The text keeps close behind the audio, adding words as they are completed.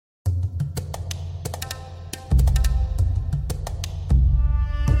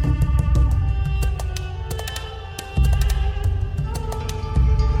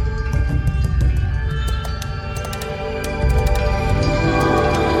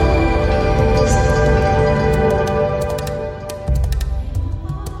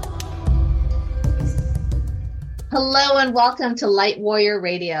and welcome to Light Warrior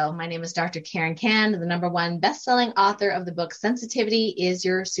Radio. My name is Dr. Karen Kan, the #1 best-selling author of the book Sensitivity is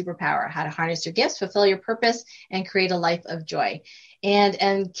Your Superpower: How to Harness Your Gifts, Fulfill Your Purpose, and Create a Life of Joy. And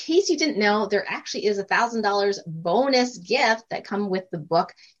in case you didn't know, there actually is a $1,000 bonus gift that comes with the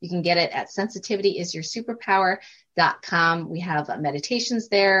book. You can get it at sensitivityisyoursuperpower.com. We have meditations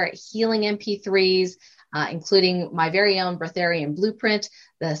there, healing MP3s, including my very own Breatharian Blueprint,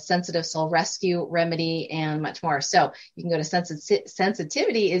 the Sensitive Soul Rescue Remedy, and much more. So you can go to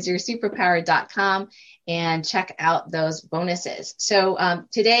sensitivityisyoursuperpower.com and check out those bonuses. So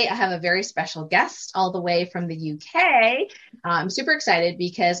today I have a very special guest all the way from the UK. I'm super excited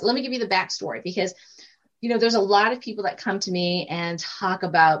because let me give you the backstory, because, you know, there's a lot of people that come to me and talk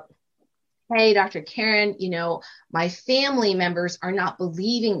about, hey, Dr. Karen, you know, my family members are not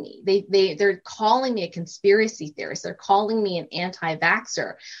believing me. They're calling me a conspiracy theorist. They're calling me an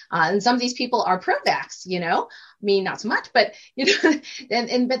anti-vaxxer. And some of these people are pro-vax, you know, me, not so much, but, you know,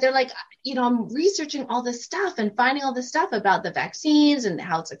 but they're like, you know, I'm researching all this stuff and finding all this stuff about the vaccines and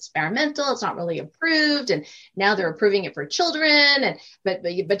how it's experimental. It's not really approved. And now they're approving it for children. But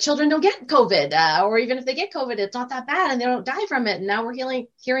children don't get COVID, or even if they get COVID, it's not that bad and they don't die from it. And now we're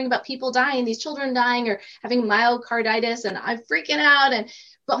hearing about people dying, these children dying or having myocarditis, and I'm freaking out.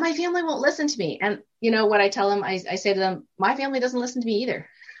 But my family won't listen to me. And you know what I tell them? I say to them, my family doesn't listen to me either.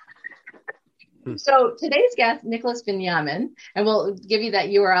 So today's guest, Nicholas Veniamin, and we'll give you that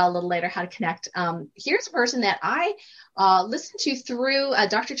URL a little later, how to connect. Here's a person that I listened to through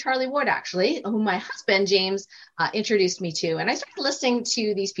Dr. Charlie Ward, actually, whom my husband, James, introduced me to. And I started listening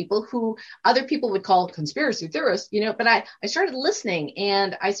to these people who other people would call conspiracy theorists, you know, but I started listening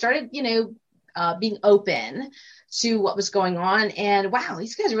and I started, you know, being open to what was going on. And wow,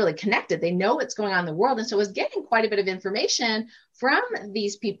 these guys are really connected. They know what's going on in the world. And so I was getting quite a bit of information from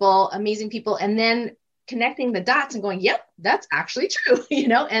these people, amazing people, and then connecting the dots and going, yep, that's actually true, you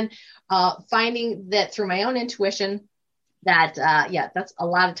know, and finding that through my own intuition that, that's a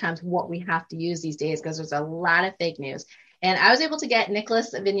lot of times what we have to use these days, because there's a lot of fake news. And I was able to get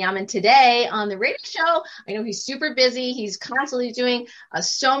Nicholas Veniamin today on the radio show. I know he's super busy. He's constantly doing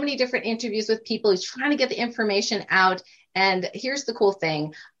so many different interviews with people. He's trying to get the information out. And here's the cool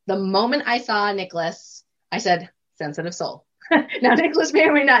thing. The moment I saw Nicholas, I said, sensitive soul. Now, Nicholas may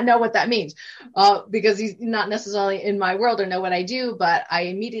or may not know what that means because he's not necessarily in my world or know what I do. But I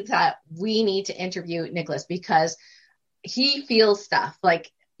immediately thought we need to interview Nicholas because he feels stuff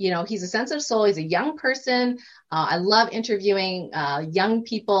like, you know, he's a sensitive soul. He's a young person. I love interviewing young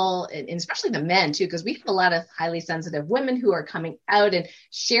people, and especially the men too, because we have a lot of highly sensitive women who are coming out and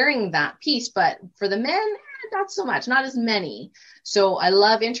sharing that piece. But for the men, not so much, not as many. So I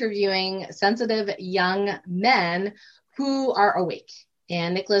love interviewing sensitive young men who are awake.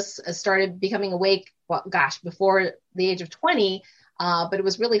 And Nicholas started becoming awake, before the age of 20. But it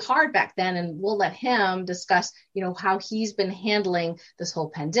was really hard back then. And we'll let him discuss, you know, how he's been handling this whole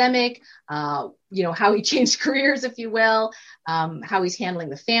pandemic, you know, how he changed careers, if you will, how he's handling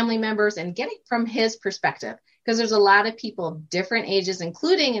the family members and getting from his perspective. Because there's a lot of people of different ages,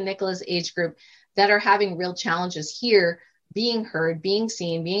 including in Nicholas' age group, that are having real challenges here, being heard, being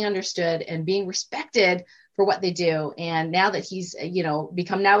seen, being understood, and being respected for what they do. And now that he's, you know,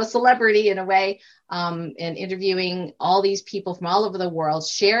 become now a celebrity in a way, and interviewing all these people from all over the world,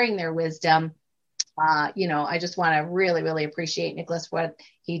 sharing their wisdom, you know, I just want to really, really appreciate Nicholas, what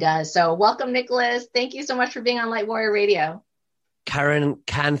he does. So welcome, Nicholas. Thank you so much for being on Light Warrior Radio. Karen,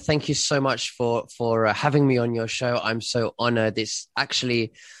 thank you so much for having me on your show. I'm so honored. It's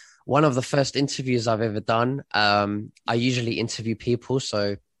actually one of the first interviews I've ever done. I usually interview people,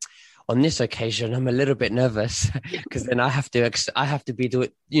 so on this occasion, I'm a little bit nervous because then I have to be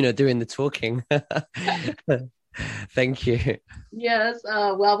doing the talking. Thank you. Yes.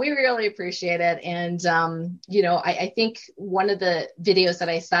 Well, we really appreciate it. And, you know, I think one of the videos that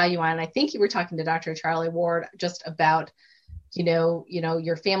I saw you on, I think you were talking to Dr. Charlie Ward just about, you know,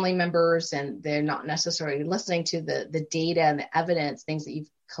 your family members, and they're not necessarily listening to the data and the evidence, things that you've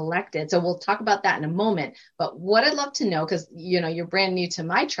collected. So we'll talk about that in a moment. But what I'd love to know, because, you know, you're brand new to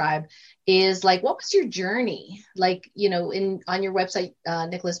my tribe, is like, what was your journey? Like, you know, on your website,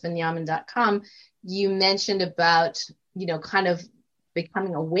 nicholasveniamin.com, you mentioned about, you know, kind of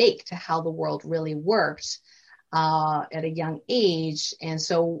becoming awake to how the world really works at a young age. And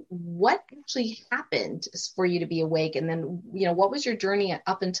so what actually happened for you to be awake? And then, you know, what was your journey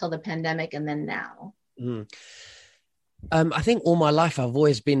up until the pandemic and then now? I think all my life, I've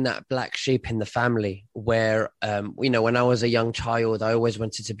always been that black sheep in the family where, you know, when I was a young child, I always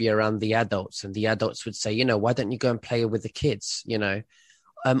wanted to be around the adults, and the adults would say, you know, why don't you go and play with the kids? You know,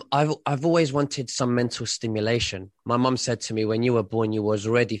 I've always wanted some mental stimulation. My mum said to me, when you were born, you was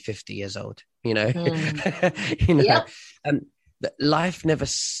already 50 years old. You know, you know, Yep. life never.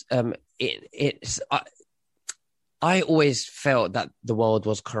 It's. I always felt that the world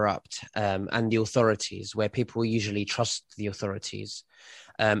was corrupt, and the authorities, where people usually trust the authorities.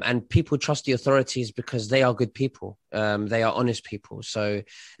 And people trust the authorities because they are good people. They are honest people. So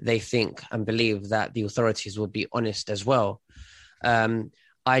they think and believe that the authorities will be honest as well.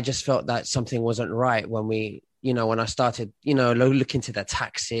 I just felt that something wasn't right when when I started, look into the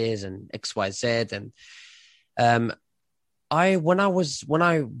taxes and XYZ. And when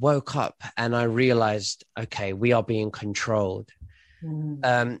I woke up and I realized, okay, we are being controlled.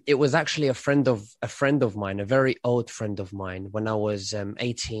 It was actually a friend of mine, a very old friend of mine, when I was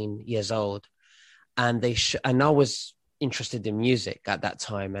 18 years old, and and I was interested in music at that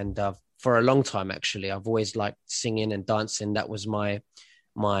time, and for a long time actually, I've always liked singing and dancing. That was my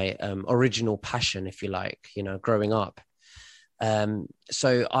original passion, if you like, growing up.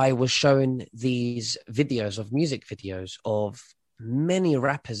 So I was shown these music videos of many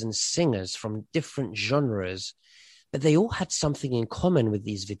rappers and singers from different genres, but they all had something in common with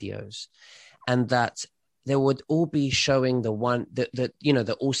these videos, and that they would all be showing the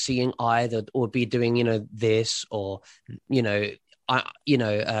all-seeing eye, that would be doing, this, or,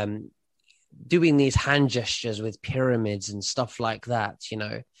 doing these hand gestures with pyramids and stuff like that,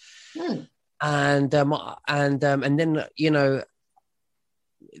 and then,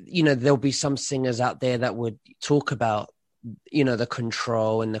 there'll be some singers out there that would talk about, the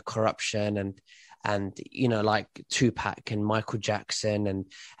control and the corruption and like Tupac and Michael Jackson. And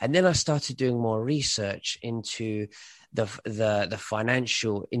then I started doing more research into the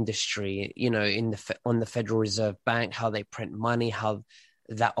financial industry, on the Federal Reserve Bank, how they print money, how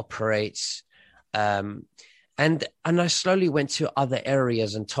that operates. And I slowly went to other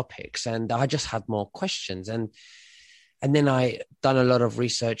areas and topics, and I just had more questions. And then I done a lot of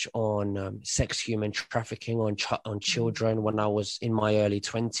research on sex, human trafficking on children when I was in my early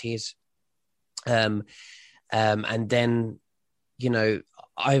 20s. And then,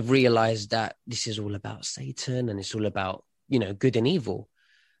 I realized that this is all about Satan, and it's all about, good and evil.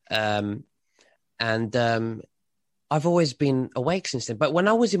 And I've always been awake since then. But when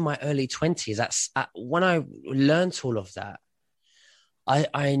I was in my early 20s, when I learned all of that,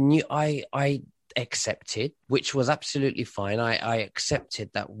 I knew I accepted, which was absolutely fine. I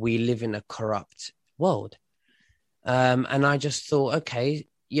accepted that we live in a corrupt world. And I just thought, okay,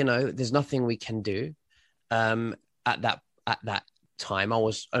 there's nothing we can do. At that time, I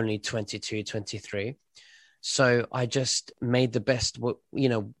was only 22, 23. So I just made the best,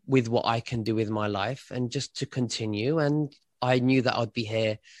 with what I can do with my life, and just to continue. And I knew that I'd be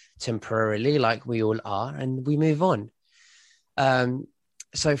here temporarily, like we all are, and we move on.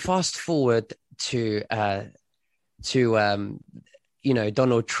 So fast forward to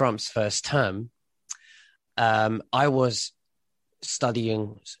Donald Trump's first term. I was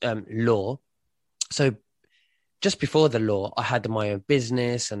studying law. So just before the law, I had my own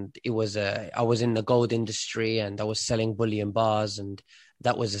business, and I was in the gold industry, and I was selling bullion bars, and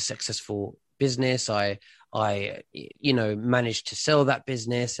that was a successful business. I managed to sell that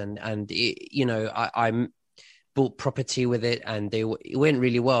business, and I bought property with it, and it went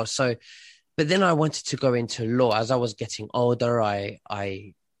really well. So, but then I wanted to go into law. As I was getting older,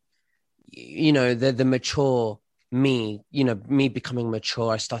 the mature me becoming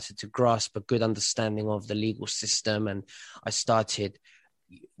mature, I started to grasp a good understanding of the legal system, and I started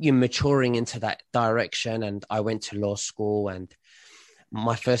maturing into that direction. And I went to law school, and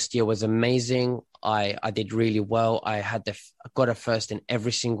my first year was amazing. I did really well. I got a first in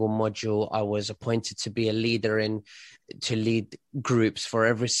every single module. I was appointed to be a leader to lead groups for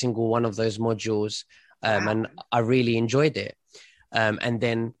every single one of those modules. Wow. And I really enjoyed it. And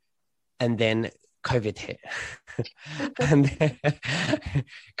then COVID hit. And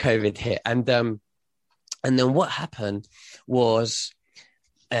COVID hit. And then what happened was,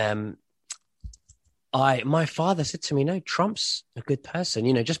 my father said to me, no, Trump's a good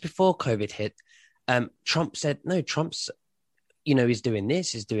person. Just before COVID hit, Trump said, no, Trump's, he's doing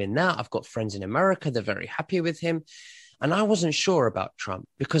this, he's doing that. I've got friends in America. They're very happy with him. And I wasn't sure about Trump,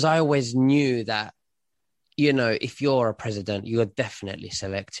 because I always knew that, if you're a president, you're definitely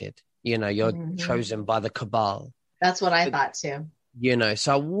selected. You're chosen by the Cabal. That's what I thought too.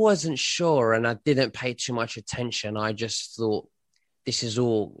 So I wasn't sure, and I didn't pay too much attention. I just thought this is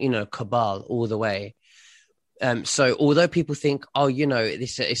all, Cabal all the way. So although people think,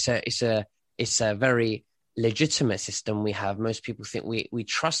 it's a very legitimate system we have, most people think we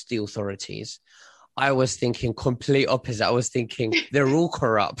trust the authorities. I was thinking complete opposite. I was thinking they're all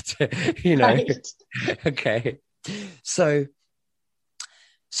corrupt, you know. Right. Okay. So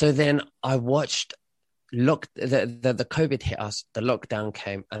then I watched the COVID hit us, the lockdown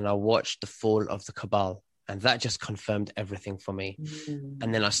came, and I watched the fall of the Cabal. And that just confirmed everything for me.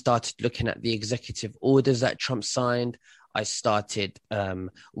 And then I started looking at the executive orders that Trump signed. I started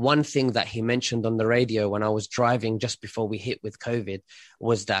one thing that he mentioned on the radio when I was driving just before we hit with COVID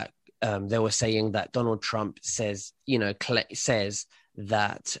was that they were saying that Donald Trump says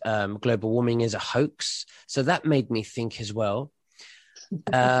that global warming is a hoax. So that made me think as well.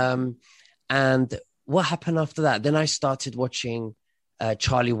 And what happened after that? Then I started watching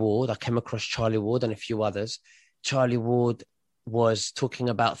Charlie Ward. I came across Charlie Ward and a few others. Charlie Ward was talking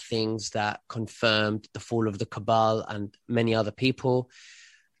about things that confirmed the fall of the Cabal and many other people.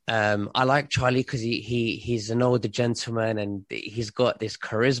 I like Charlie because he's an older gentleman and he's got this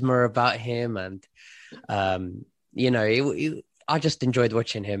charisma about him. And, I just enjoyed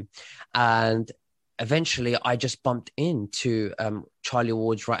watching him. And eventually I just bumped into Charlie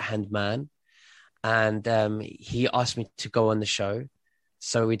Ward's right-hand man. And he asked me to go on the show.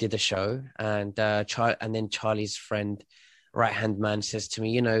 So we did a show. And then Charlie's friend, right-hand man, says to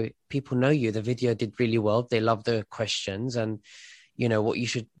me, people know you. The video did really well. They love the questions. And, what you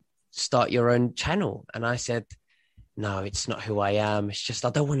should start your own channel. And I said, no, it's not who I am. It's just,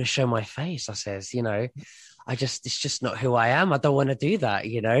 I don't want to show my face. I says, it's just not who I am. I don't want to do that,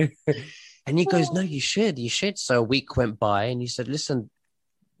 And he goes, no, you should. So a week went by and he said, listen,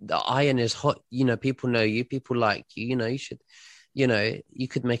 the iron is hot. People know you, people like you, you should, you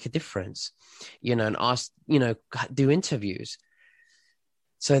could make a difference, and ask, do interviews.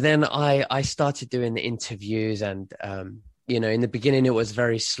 So then I started doing the interviews and, in the beginning it was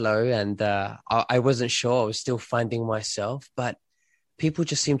very slow and I wasn't sure. I was still finding myself, but people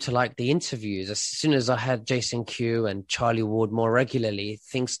just seemed to like the interviews. As soon as I had Jason Q and Charlie Ward more regularly,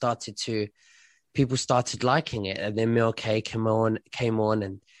 people started liking it. And then Mil K came on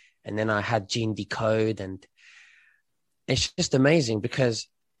and then I had Gene Decode, and it's just amazing because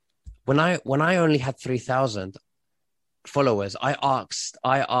when I only had 3,000 followers, I asked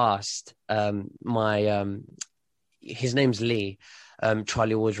his name's Lee,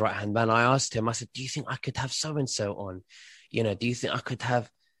 Charlie Ward's right-hand man. I asked him, I said, do you think I could have so-and-so on? Do you think I could have,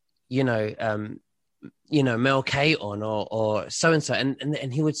 Mel K on or so-and-so?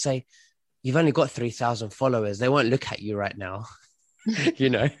 And he would say, you've only got 3,000 followers. They won't look at you right now.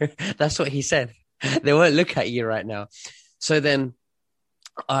 That's what he said. They won't look at you right now. So then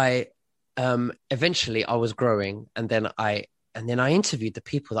I eventually I was growing and then I interviewed the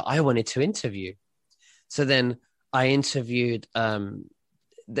people that I wanted to interview. So then I interviewed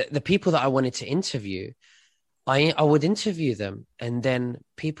the people that I wanted to interview. I would interview them and then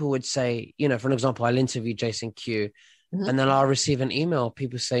people would say, for an example, I'll interview Jason Q and then I'll receive an email,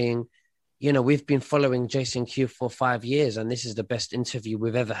 people saying, we've been following Jason Q for 5 years and this is the best interview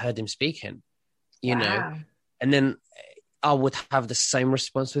we've ever heard him speaking, Wow. And then I would have the same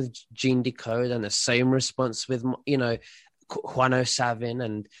response with Gene Decode and the same response with, Juano Savin,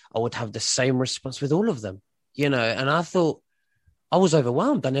 and I would have the same response with all of them, and I thought I was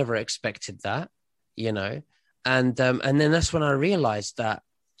overwhelmed. I never expected that, and then that's when I realized that,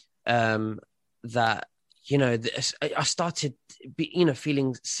 I started,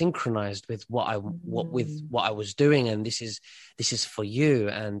 feeling synchronized with what I was doing, and this is for you,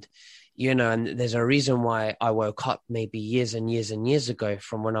 and and there's a reason why I woke up maybe years and years and years ago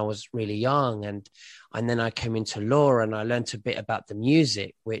from when I was really young, and then I came into law and I learned a bit about the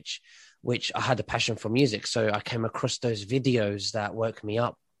music, which I had a passion for music, so I came across those videos that woke me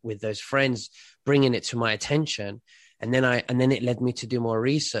up with those friends bringing it to my attention, and then it led me to do more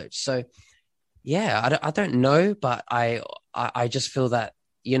research. So yeah, I don't know, but I just feel that,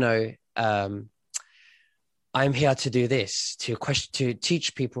 I'm here to do this, to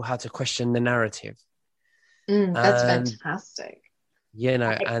teach people how to question the narrative. That's fantastic.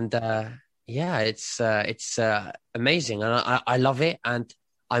 It's amazing. And I love it. And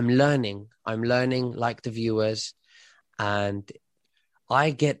I'm learning like the viewers, and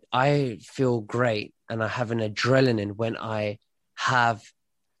I feel great. And I have an adrenaline when I have,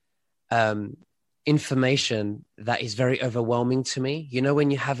 information that is very overwhelming to me. When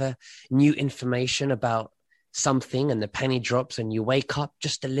you have a new information about something and the penny drops and you wake up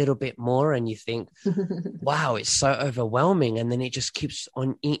just a little bit more and you think, wow, it's so overwhelming. And then it just keeps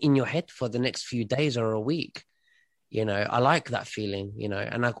on in your head for the next few days or a week. I like that feeling,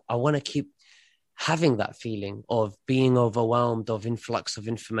 and I want to keep having that feeling of being overwhelmed, of influx of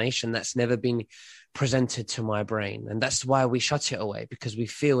information that's never been presented to my brain. And that's why we shut it away, because we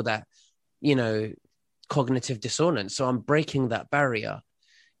feel that, cognitive dissonance. So I'm breaking that barrier,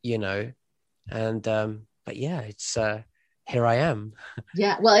 and but yeah, it's here I am.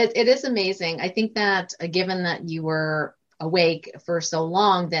 Yeah, well, it is amazing. I think that given that you were awake for so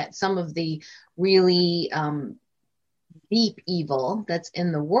long, that some of the really deep evil that's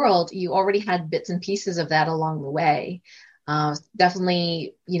in the world, you already had bits and pieces of that along the way.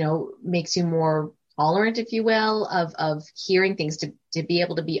 Definitely, makes you more tolerant, if you will, of hearing things, to be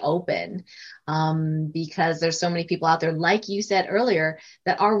able to be open, because there's so many people out there, like you said earlier,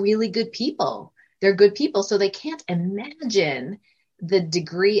 that are really good people. They're good people, so they can't imagine the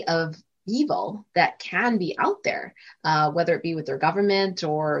degree of evil that can be out there, whether it be with their government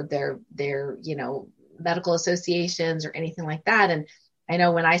or their medical associations or anything like that. And I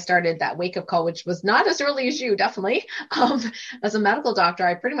know when I started that wake up call, which was not as early as you, definitely, as a medical doctor,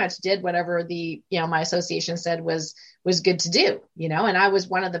 I pretty much did whatever my association said was good to do, and I was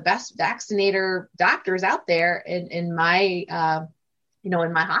one of the best vaccinator doctors out there in my,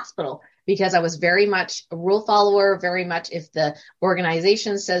 in my hospital, because I was very much a rule follower, very much if the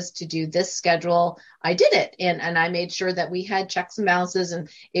organization says to do this schedule, I did it. And I made sure that we had checks and balances, and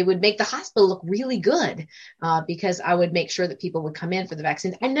it would make the hospital look really good, because I would make sure that people would come in for the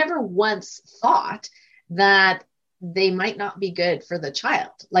vaccine. I never once thought that they might not be good for the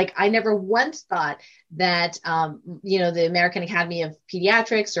child. Like, I never once thought that, the American Academy of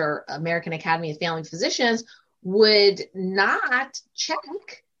Pediatrics or American Academy of Family Physicians would not check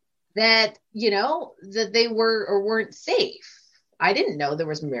that, that they were or weren't safe. I didn't know there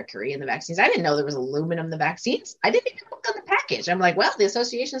was mercury in the vaccines. I didn't know there was aluminum in the vaccines. I didn't even look on the package. I'm like, well, the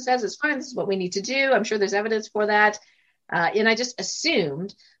association says it's fine. This is what we need to do. I'm sure there's evidence for that. And I just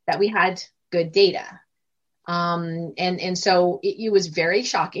assumed that we had good data. And so it was very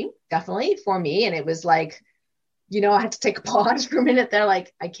shocking, definitely, for me. And it was like, I had to take a pause for a minute there.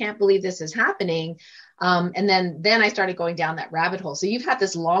 Like, I can't believe this is happening. And then I started going down that rabbit hole. So you've had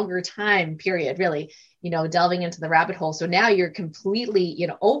this longer time period, really, delving into the rabbit hole. So now you're completely,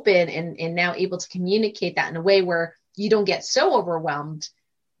 open and now able to communicate that in a way where you don't get so overwhelmed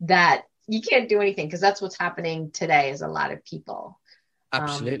that you can't do anything. Because that's what's happening today, is a lot of people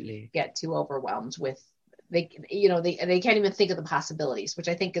Absolutely get too overwhelmed with, they can't even think of the possibilities, which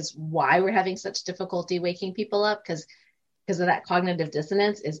I think is why we're having such difficulty waking people up, because of that cognitive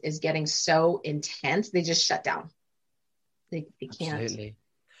dissonance is getting so intense. They just shut down. They can't. Absolutely.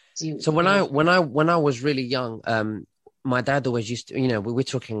 Do. So when I was really young, my dad always used to, we're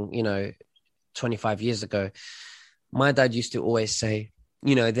talking, 25 years ago, my dad used to always say,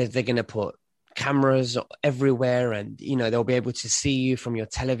 they're going to put cameras everywhere, and, they'll be able to see you from your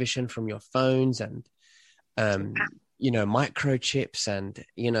television, from your phones, and, microchips, and,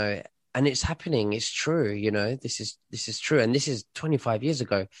 and it's happening. It's true. This is true. And this is 25 years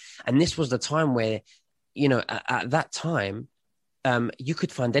ago. And this was the time where, at that time, you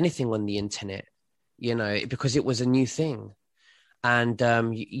could find anything on the internet, because it was a new thing. And,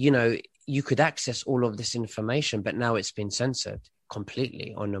 you could access all of this information, but now it's been censored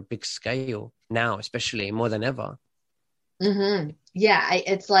completely on a big scale now, especially more than ever. Mm-hmm. Yeah.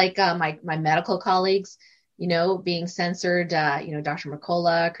 It's like my medical colleagues, being censored, Dr.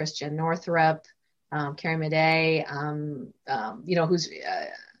 McCullough, Christian Northrup, Carrie Madej, who's,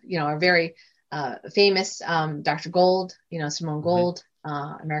 a very famous Dr. Gold, Simone Gold,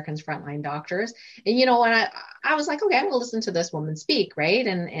 Americans Frontline Doctors. And, when I was like, okay, I'm going to listen to this woman speak, right?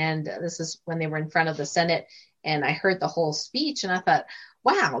 And this is when they were in front of the Senate, and I heard the whole speech, and I thought,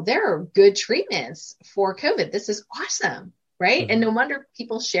 wow, there are good treatments for COVID. This is awesome, right? Mm-hmm. And no wonder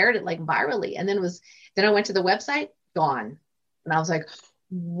people shared it like virally. And then I went to the website, gone. And I was like,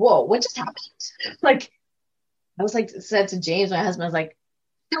 whoa, what just happened? Like, I was like, said to James, my husband, I was like,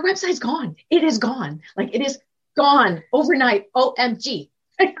 their website's gone. It is gone. Like, it is gone overnight. OMG.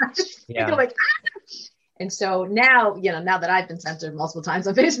 I just feel like, ah! And so now, now that I've been censored multiple times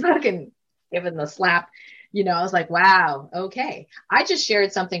on Facebook and given the slap, I was like, wow, okay. I just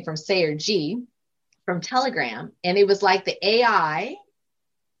shared something from Sayer G from Telegram, and it was like the AI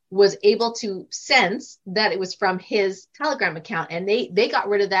was able to sense that it was from his Telegram account, and they got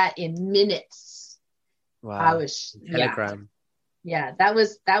rid of that in minutes. Wow. Telegram. Yeah, that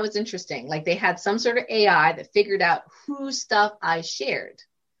was interesting. Like, they had some sort of AI that figured out whose stuff I shared,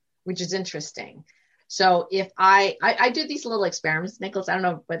 which is interesting. So if I do these little experiments, Nicholas, I don't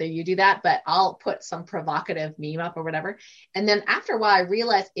know whether you do that, but I'll put some provocative meme up or whatever. And then after a while, I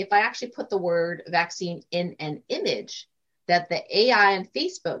realized if I actually put the word vaccine in an image, that the AI and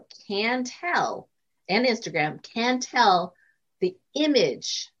Facebook can tell, and Instagram can tell, the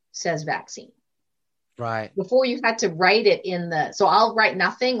image says vaccine. Right. Before you had to write it so I'll write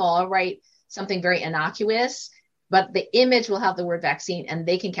nothing, or I'll write something very innocuous, but the image will have the word vaccine and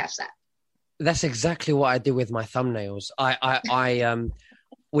they can catch that. That's exactly what I do with my thumbnails. I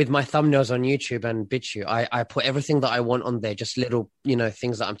with my thumbnails on YouTube and BitChute, I put everything that I want on there, just little,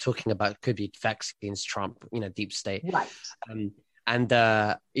 things that I'm talking about. Could be vaccines, Trump, deep state. Right.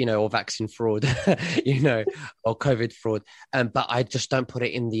 Or vaccine fraud, or COVID fraud. But I just don't put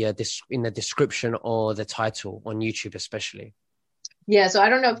it in the description or the title on YouTube, especially. Yeah. So I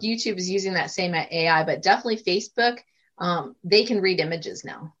don't know if YouTube is using that same AI, but definitely Facebook, they can read images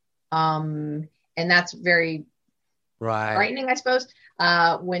now. And that's very frightening, I suppose.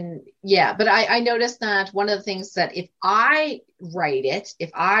 But I noticed that one of the things that if I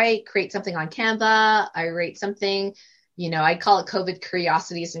create something on Canva, I rate something, I call it COVID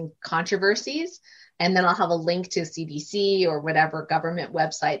curiosities and controversies. And then I'll have a link to CDC or whatever government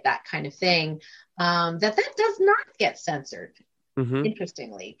website, that kind of thing, that does not get censored. Mm-hmm.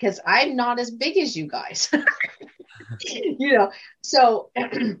 Interestingly, because I'm not as big as you guys. So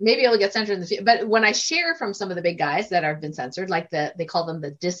maybe it'll get censored in the future. But when I share from some of the big guys that have been censored, like they call them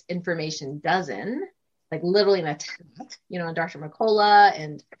the disinformation dozen, like literally an attack, on Dr. McCullough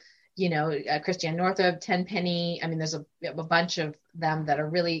and, Christiane Northrup, Tenpenny. I mean, there's a bunch of them that are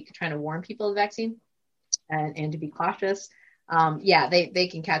really trying to warn people of the vaccine and to be cautious. They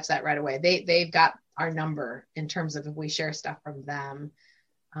can catch that right away. They've got our number in terms of if we share stuff from them.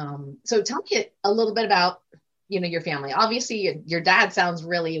 So tell me a little bit about, your family. Obviously, your dad sounds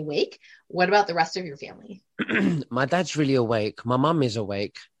really awake. What about the rest of your family? My dad's really awake. My mum is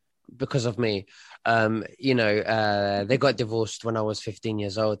awake because of me. They got divorced when I was 16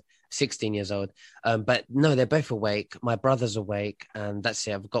 years old. But no, they're both awake. My brother's awake, and that's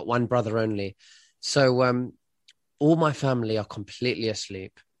it. I've got one brother only. So all my family are completely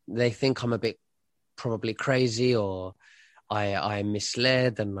asleep. They think I'm a bit probably crazy, or I'm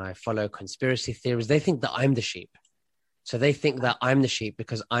misled and I follow conspiracy theories. They think that I'm the sheep. So they think that I'm the sheep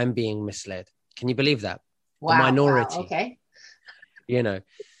because I'm being misled. Can you believe that? Wow. The minority. Wow, okay.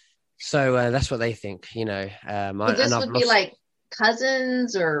 So that's what they think, So this would be like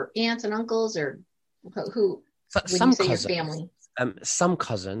cousins or aunts and uncles, or who would you say cousins, your family? Some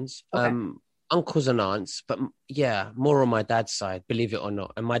cousins, okay. Uncles and aunts, but more on my dad's side, believe it or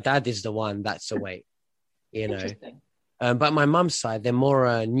not. And my dad is the one that's awake, Interesting. But my mum's side, they're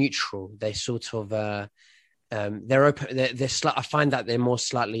more neutral. They sort of, they're open. They're I find that they're more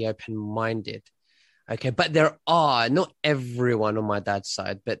slightly open-minded. Okay, but there are not everyone on my dad's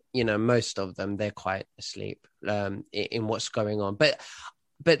side, but most of them, they're quite asleep in what's going on. But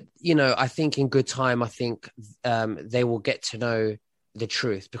I think in good time, I think they will get to know the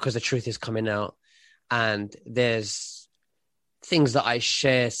truth, because the truth is coming out, and there's things that I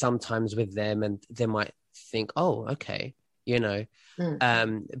share sometimes with them, and they might think, oh, okay, but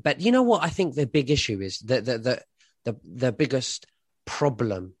what I think the big issue is, the biggest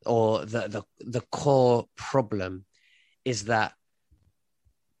problem, or the core problem, is that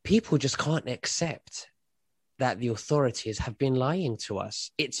people just can't accept that the authorities have been lying to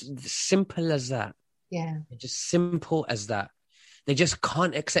us. It's simple as that. Yeah. It's just simple as that. They just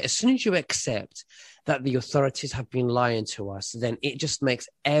can't accept. As soon as you accept that the authorities have been lying to us, then it just makes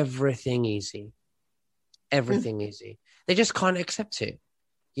everything easy. Easy. They just can't accept it.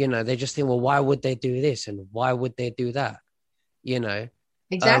 They just think, well, why would they do this? And why would they do that?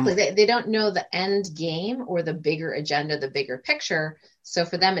 Exactly. They don't know the end game or the bigger agenda, the bigger picture. So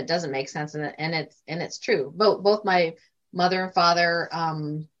for them, it doesn't make sense. And it's true. Both my mother and father,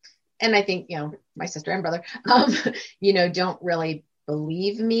 and I think, my sister and brother, don't really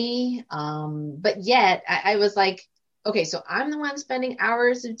believe me. But yet I was like, okay, so I'm the one spending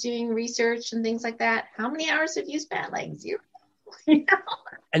hours of doing research and things like that. How many hours have you spent? Like 0.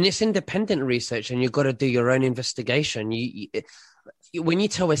 And it's independent research, and you've got to do your own investigation. When you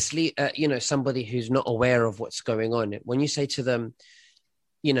tell somebody who's not aware of what's going on, when you say to them,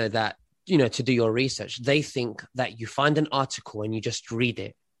 that, to do your research, they think that you find an article and you just read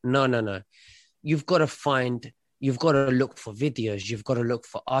it. No. You've got to look for videos. You've got to look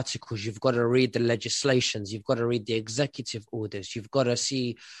for articles. You've got to read the legislations. You've got to read the executive orders. You've got to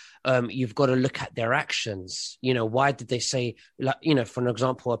see, you've got to look at their actions. Why did they say, for an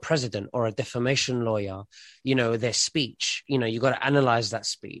example, a president or a defamation lawyer, their speech, you've got to analyze that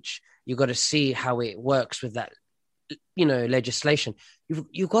speech. You've got to see how it works with that, legislation.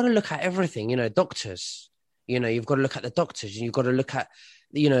 You've got to look at everything, doctors, you've got to look at the doctors, and you've got to look at,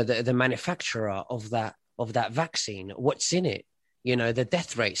 the manufacturer of that vaccine, what's in it, the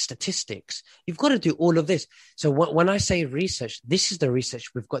death rate statistics. You've got to do all of this. So when I say research, this is the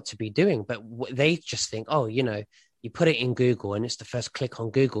research we've got to be doing. But they just think, oh, You put it in Google and it's the first click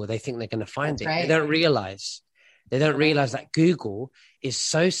on Google. They think they're going to find That's it. right. They don't realize that Google is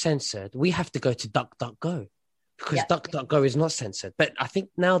so censored. We have to go to DuckDuckGo because DuckDuckGo is not censored. But I think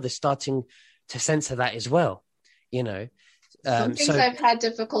now they're starting to censor that as well, you know. Some things I've had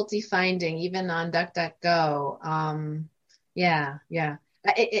difficulty finding, even on DuckDuckGo. The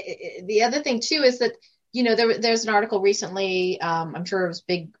other thing too is that, you know, there's an article recently, I'm sure it was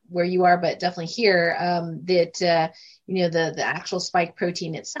big where you are, but definitely here, that, you know, the actual spike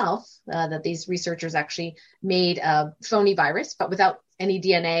protein itself, that these researchers actually made a phony virus, but without any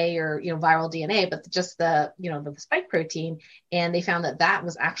DNA or, you know, viral DNA, but just the, you know, the spike protein. And they found that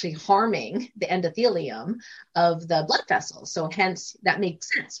was actually harming the endothelium of the blood vessels. So hence that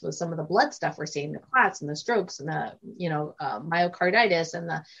makes sense with some of the blood stuff we're seeing, the clots and the strokes and the, you know, myocarditis and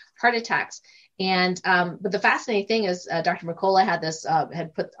the heart attacks. And, but the fascinating thing is, Dr. McCullough had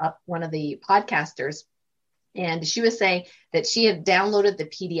put up one of the podcasters, and she was saying that she had downloaded the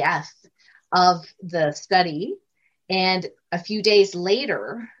PDF of the study, and a few days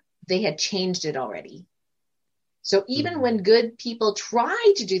later, they had changed it already. So even when good people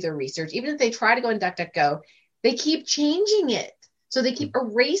try to do their research, even if they try to go in DuckDuckGo, they keep changing it. So they keep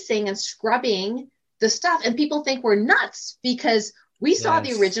erasing and scrubbing the stuff. And people think we're nuts because we saw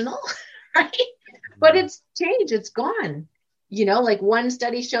the original, right? But it's changed. It's gone. You know, like one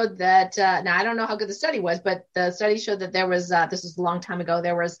study showed that, now I don't know how good the study was, but the study showed that there was, this was a long time ago,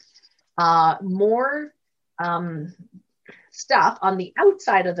 there was more stuff on the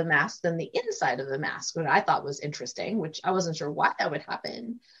outside of the mask than the inside of the mask, which I thought was interesting, which I wasn't sure why that would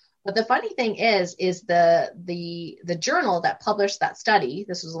happen. But the funny thing is the journal that published that study,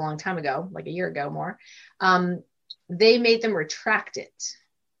 this was a long time ago, like a year ago more, they made them retract it.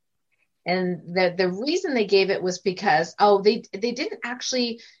 And the reason they gave it was because, they didn't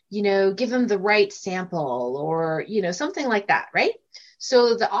actually, you know, give them the right sample or, you know, something like that, right?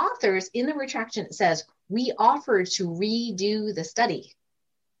 So the authors in the retraction, it says, we offered to redo the study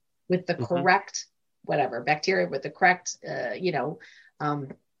with the correct, whatever, bacteria with the correct, and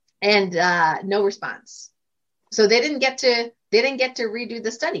no response. So they didn't get to redo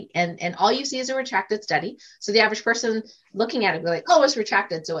the study. And all you see is a retracted study. So the average person looking at it will be like, oh, it's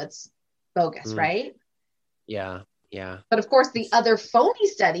retracted, so it's bogus, right? Yeah. But of course, the other phony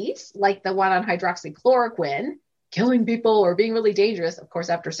studies, like the one on hydroxychloroquine, killing people or being really dangerous, of course,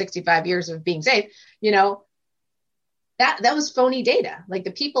 after 65 years of being safe, you know, that was phony data. Like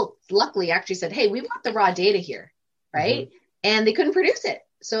the people luckily actually said, hey, we want the raw data here, right? And they couldn't produce it.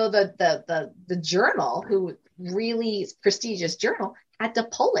 So the journal, who really prestigious journal, had to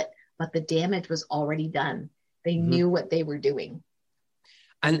pull it, but the damage was already done. They knew what they were doing.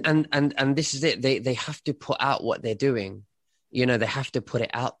 And this is it. They have to put out what they're doing. You know, they have to put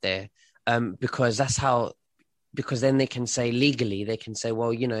it out there, because that's how. Because then they can say legally, they can say,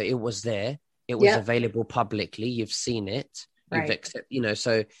 well, you know, it was there, it was available publicly, you've seen it, you've accepted, you know,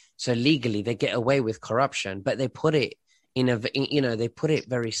 so legally they get away with corruption, but they put it they put it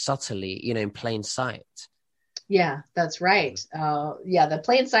very subtly, you know, in plain sight. Yeah, that's right. The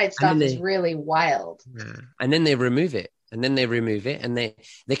plain sight stuff is really wild. And then they remove it. And they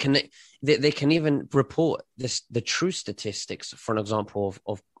can even report the true statistics, for an example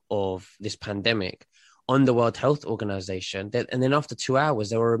of this pandemic, on the World Health Organization, and then after 2 hours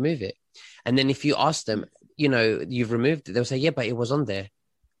they will remove it. And then if you ask them, you know, you've removed it, they'll say, yeah, but it was on there,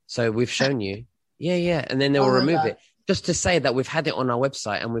 so we've shown you. And then they will remove it just to say that we've had it on our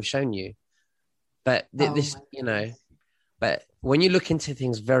website and we've shown you. But this, you know, but when you look into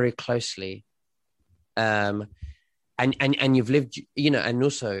things very closely, and you've lived, you know, and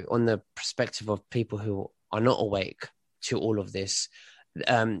also on the perspective of people who are not awake to all of this,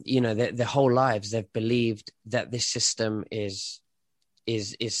 you know, their whole lives they've believed that this system is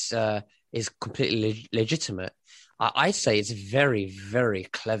completely legitimate. I say it's very, very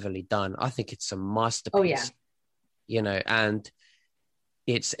cleverly done. I think it's a masterpiece. You know, and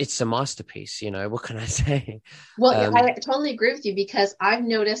it's a masterpiece. You know, what can I say? Well, I totally agree with you, because I've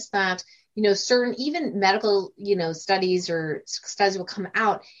noticed that, you know, certain even medical, you know, studies will come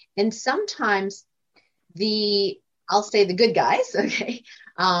out, and sometimes I'll say the good guys, okay,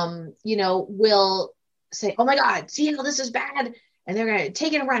 you know, will say, oh my God, see how this is bad? And they're going to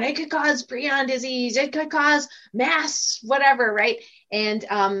take it and run. It could cause prion disease. It could cause mass, whatever, right?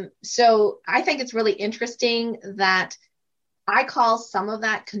 And so I think it's really interesting that I call some of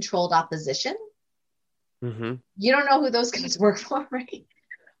that controlled opposition. You don't know who those guys work for, right?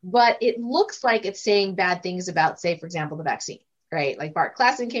 But it looks like it's saying bad things about, say, for example, the vaccine. Right, like Bart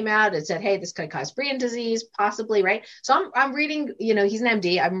Klassen came out and said, "Hey, this could cause prion disease, possibly." Right, so I'm reading. You know, he's an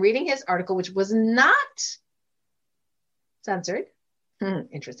MD. I'm reading his article, which was not censored,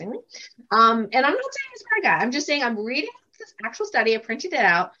 interestingly. And I'm not saying he's a bad guy. I'm just saying I'm reading this actual study. I printed it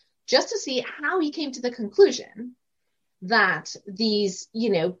out just to see how he came to the conclusion that these,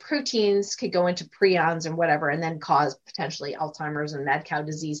 proteins could go into prions and whatever, and then cause potentially Alzheimer's and mad cow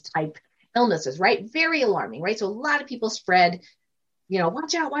disease type illnesses, right? Very alarming, right? So a lot of people spread,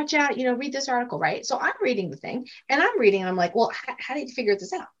 watch out, read this article, right? So I'm reading the thing and I'm like, well, how did you figure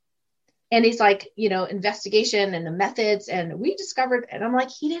this out? And he's like, investigation and the methods, and we discovered, and I'm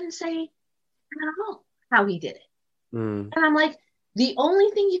like, he didn't say at all how he did it. And I'm like, the only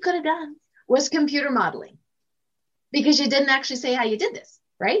thing you could have done was computer modeling, because you didn't actually say how you did this,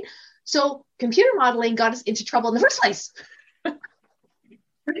 right? So computer modeling got us into trouble in the first place.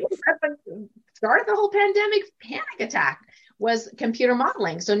 Started the whole pandemic panic attack was computer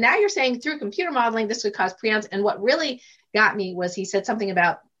modeling. So now you're saying through computer modeling, this would cause prions. And what really got me was he said something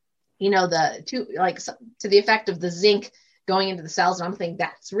about, to the effect of the zinc going into the cells. And I'm thinking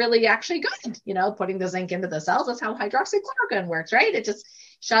that's really actually good, putting the zinc into the cells. That's how hydroxychloroquine works, right? It just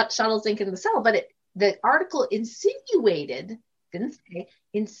shuttles zinc into the cell. But the article insinuated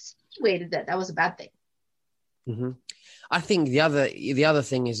that was a bad thing. Mm-hmm. I think the other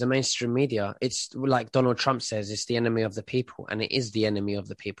thing is the mainstream media. It's like Donald Trump says, it's the enemy of the people, and it is the enemy of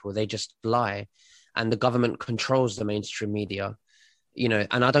the people. They just lie, and the government controls the mainstream media.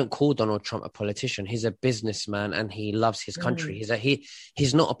 And I don't call Donald Trump a politician. He's a businessman and he loves his country.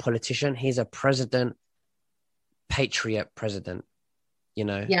 He's not a politician. He's a patriot president.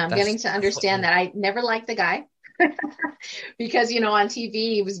 Yeah, I'm getting to understand that. I never liked the guy because, on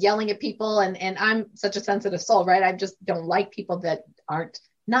TV, he was yelling at people and I'm such a sensitive soul, right? I just don't like people that aren't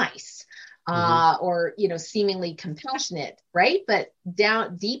nice or, seemingly compassionate, right? But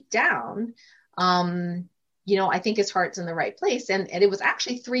deep down, I think his heart's in the right place. And it was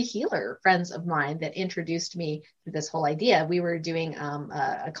actually 3 healer friends of mine that introduced me to this whole idea. We were doing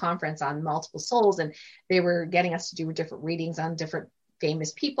a conference on multiple souls, and they were getting us to do different readings on different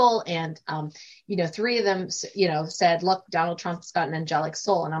famous people. And, 3 of them, said, look, Donald Trump's got an angelic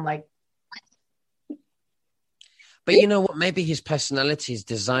soul. And I'm like, but you know what? Maybe his personality is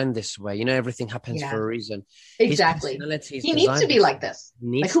designed this way. Everything happens for a reason. Exactly. He needs to be like this.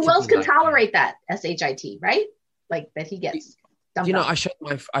 Like, who else can tolerate that? SHIT, right? Like that he gets dumped off.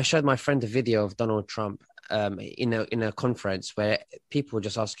 I showed my friend a video of Donald Trump in a conference where people were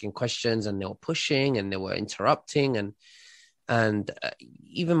just asking questions and they were pushing and they were interrupting and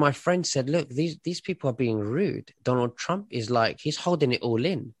even my friend said, look, these people are being rude. Donald Trump is like, he's holding it all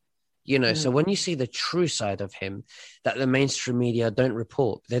in. So when you see the true side of him that the mainstream media don't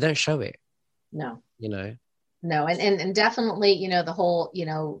report, they don't show it. No. No. And definitely, the whole,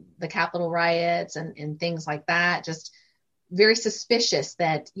 the Capitol riots and things like that, just very suspicious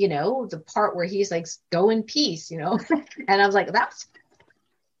that, the part where he's like, go in peace, and I was like, that's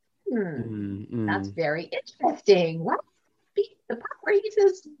very interesting. What? The part where he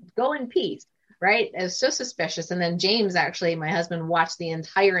says, go in peace. Right. It was so suspicious. And then James, actually, my husband, watched the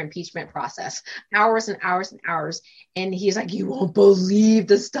entire impeachment process, hours and hours and hours. And he's like, you won't believe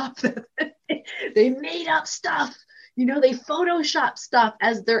the stuff that they made up stuff. They Photoshop stuff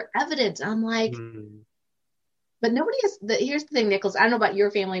as their evidence. I'm like, but nobody has. Here's the thing, Nicholas, I don't know about your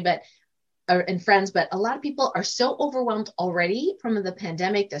family, and friends, but a lot of people are so overwhelmed already from the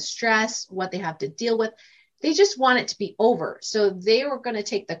pandemic, the stress, what they have to deal with. They just want it to be over. So they are going to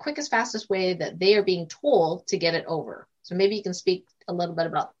take the quickest, fastest way that they are being told to get it over. So maybe you can speak a little bit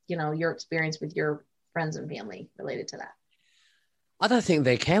about, your experience with your friends and family related to that. I don't think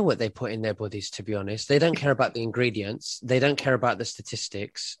they care what they put in their bodies, to be honest. They don't care about the ingredients. They don't care about the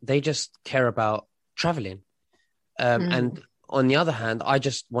statistics. They just care about traveling. And on the other hand, I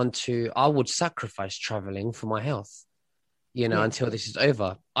would sacrifice traveling for my health. Until this is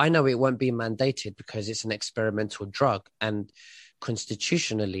over. I know it won't be mandated because it's an experimental drug, and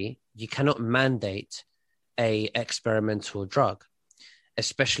constitutionally, you cannot mandate a experimental drug,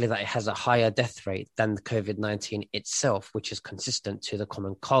 especially that it has a higher death rate than the COVID-19 itself, which is consistent to the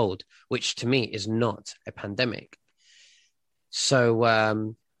common cold, which to me is not a pandemic.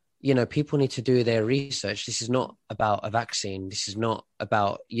 So, people need to do their research. This is not about a vaccine. This is not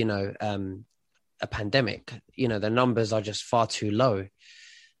about, a pandemic. The numbers are just far too low.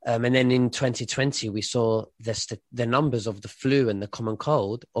 And then in 2020, we saw the numbers of the flu and the common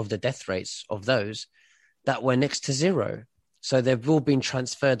cold, of the death rates of those, that were next to zero. So they've all been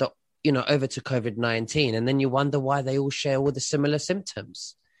transferred, over to COVID-19. And then you wonder why they all share all the similar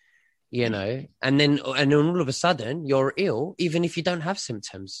symptoms, and then all of a sudden you're ill, even if you don't have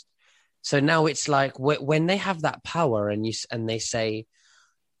symptoms. So now it's like when they have that power and they say,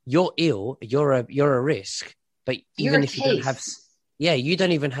 you're ill, you're a risk, But You're even a if you don't have, case. you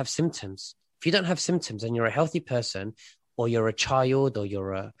don't even have symptoms. If you don't have symptoms and you're a healthy person, or you're a child, or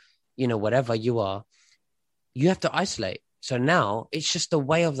you're a, whatever you are, you have to isolate. So now it's just a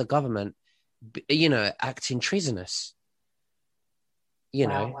way of the government, acting treasonous,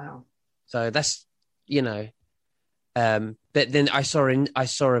 Wow. So that's, but then I saw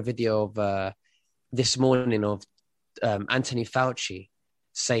a video of this morning of Anthony Fauci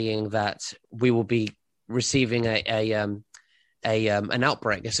saying that we will be receiving an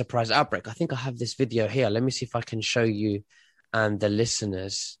outbreak, a surprise outbreak. I think I have this video here. Let me see if I can show you and the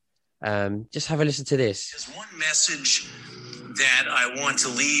listeners. Just have a listen to this. There's one message that I want to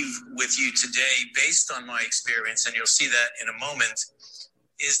leave with you today based on my experience, and you'll see that in a moment,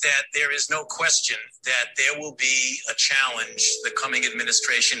 is that there is no question that there will be a challenge, the coming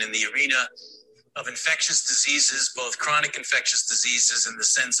administration, in the arena of infectious diseases, both chronic infectious diseases in the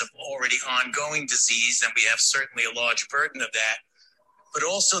sense of already ongoing disease, and we have certainly a large burden of that, but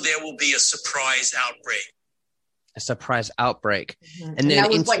also there will be a surprise outbreak. A surprise outbreak. Mm-hmm. And then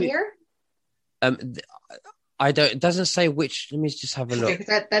that was what year? It doesn't say which. Let me just have a look.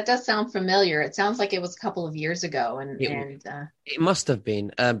 Because that does sound familiar. It sounds like it was a couple of years ago. It must have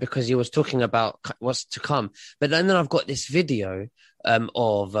been because he was talking about what's to come. But then I've got this video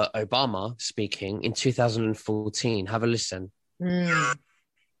of Obama speaking in 2014. Have a listen. There may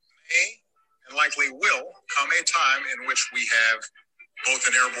and likely will come a time in which we have both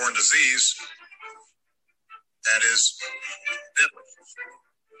an airborne disease that is deadly.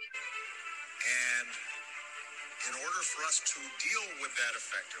 And in order for us to deal with that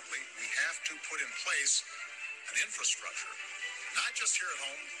effectively, we have to put in place an infrastructure, not just here at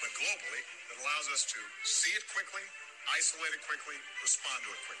home, but globally, that allows us to see it quickly, isolate it quickly, respond to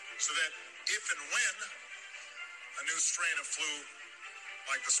it quickly. So that if and when a new strain of flu,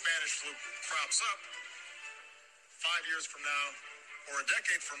 like the Spanish flu, crops up 5 years from now or a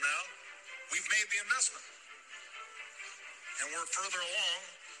decade from now, we've made the investment. And we're further along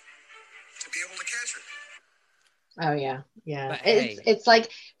to be able to catch it. Oh yeah. It's like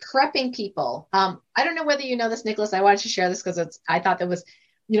prepping people. I don't know whether you know this, Nicholas. I wanted to share this because I thought that was,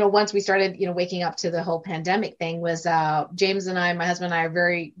 once we started, waking up to the whole pandemic thing was James and I, my husband and I, are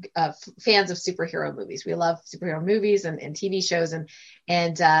very fans of superhero movies. We love superhero movies and TV shows,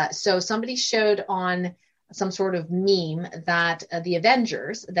 and so somebody showed on some sort of meme that the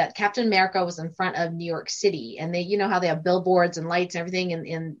Avengers, that Captain America was in front of New York City, and they, how they have billboards and lights and everything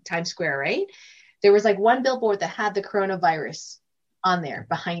in Times Square, right? There was like one billboard that had the coronavirus on there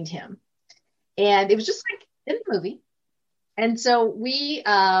behind him. And it was just like in the movie. And so we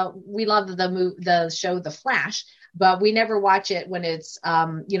love the show, The Flash, but we never watch it when it's,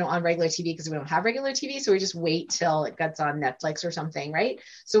 on regular TV because we don't have regular TV. So we just wait till it gets on Netflix or something, right?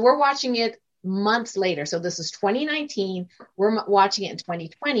 So we're watching it months later. So this is 2019. We're watching it in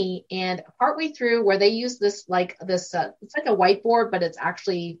 2020. And partway through where they use this, it's like a whiteboard, but it's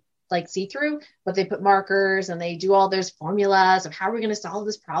actually like see-through, but they put markers and they do all those formulas of how we're going to solve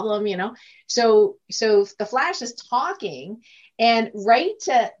this problem, So the Flash is talking, and right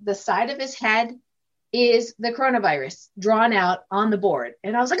to the side of his head is the coronavirus drawn out on the board.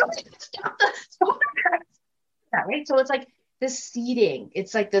 And I was like, oh, stop that, right? So it's like this seeding.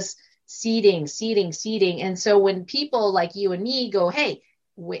 It's like this seeding. And so when people like you and me go, hey,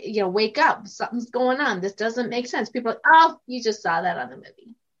 wake up, something's going on. This doesn't make sense. People are like, oh, you just saw that on the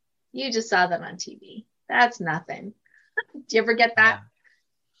movie. You just saw that on TV. That's nothing. Do you ever get that?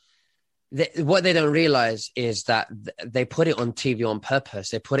 What they don't realize is that they put it on TV on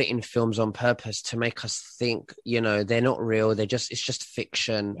purpose. They put it in films on purpose to make us think, they're not real. It's just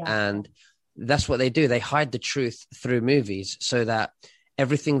fiction. Yeah. And that's what they do. They hide the truth through movies so that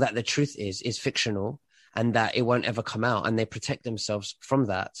everything that the truth is fictional and that it won't ever come out. And they protect themselves from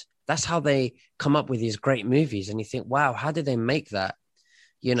that. That's how they come up with these great movies. And you think, wow, how did they make that?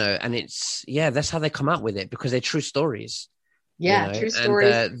 And that's how they come out with it because they're true stories. Yeah, true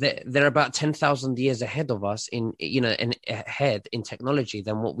stories. And they're about 10,000 years ahead of us ahead in technology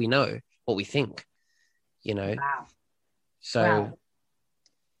than what we know, what we think, Wow. So wow.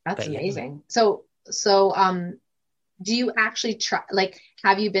 That's amazing. Yeah. So, do you actually try,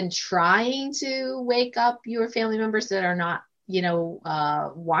 have you been trying to wake up your family members that are not,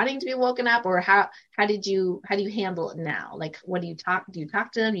 wanting to be woken up, or how do you handle it now? What do you talk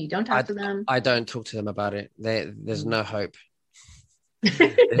to them? You don't talk to them? I don't talk to them about it. There's no hope.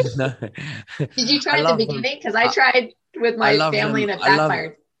 There's no... Did you try at the beginning? Because I tried with my family and it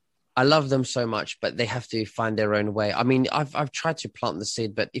backfired. I love them so much, but they have to find their own way. I mean, I've tried to plant the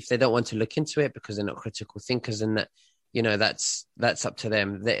seed, but if they don't want to look into it because they're not critical thinkers, and that, that's up to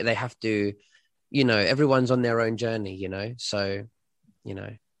them. They have to everyone's on their own journey, so,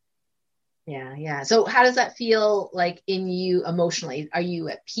 Yeah. So how does that feel like in you emotionally? Are you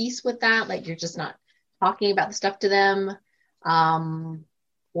at peace with that? Like you're just not talking about the stuff to them?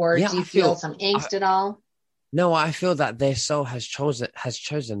 Or yeah, do you feel some angst at all? no, I feel that their soul has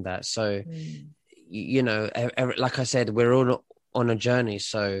chosen that. So, like I said, we're all on a journey.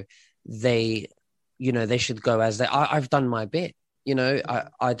 So they should go as I've done my bit.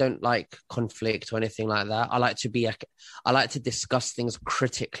 I don't like conflict or anything like that. I like to discuss things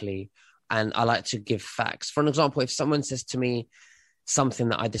critically, and I like to give facts. For an example, if someone says to me something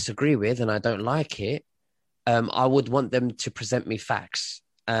that I disagree with and I don't like it, I would want them to present me facts,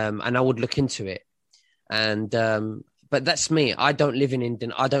 and I would look into it. And but that's me. I don't live in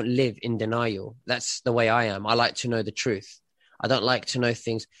denial. That's the way I am. I like to know the truth. I don't like to know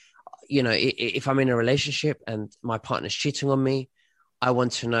things. If I'm in a relationship and my partner's cheating on me, I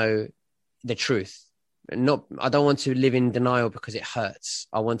want to know the truth. I don't want to live in denial because it hurts.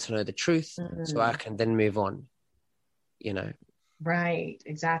 I want to know the truth so I can then move on. Right,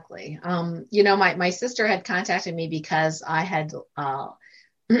 exactly. My sister had contacted me because I had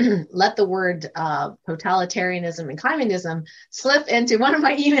let the word totalitarianism and communism slip into one of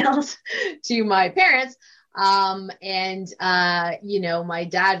my emails to my parents. My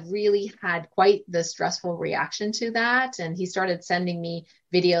dad really had quite the stressful reaction to that. And he started sending me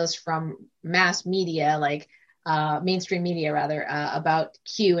videos from mass media, like mainstream media rather, about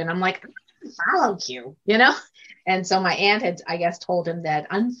Q. And I'm like, follow Q, And so my aunt had, I guess, told him that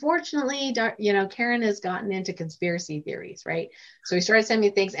unfortunately, Karen has gotten into conspiracy theories, right? So he started sending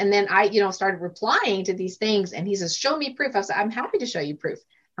me things. And then I, started replying to these things. And he says, show me proof. I was like, I'm happy to show you proof.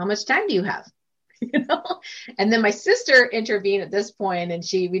 How much time do you have? And then my sister intervened at this point, and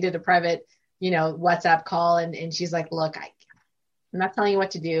we did a private, WhatsApp call. And she's like, look, I'm not telling you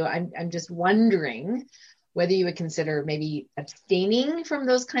what to do. I'm just wondering whether you would consider maybe abstaining from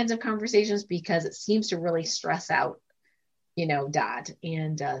those kinds of conversations, because it seems to really stress out, Dad.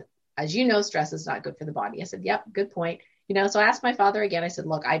 And as you know, stress is not good for the body. I said, yep, good point. So I asked my father again. I said,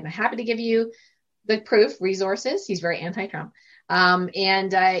 look, I'm happy to give you the proof, resources. He's very anti-Trump.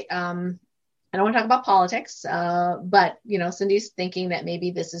 I don't want to talk about politics, but, Cindy's thinking that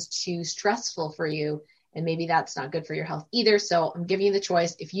maybe this is too stressful for you, and maybe that's not good for your health either. So I'm giving you the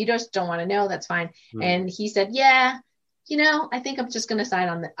choice. If you just don't want to know, that's fine. And he said, yeah, I think I'm just going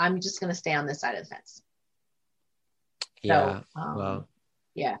to I'm just going to stay on this side of the fence. Yeah. So,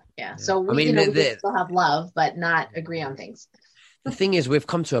 yeah. So we still have love, but not agree on things. The thing is, we've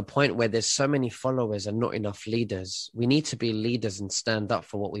come to a point where there's so many followers and not enough leaders. We need to be leaders and stand up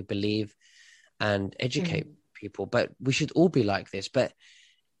for what we believe and educate people. But we should all be like this. But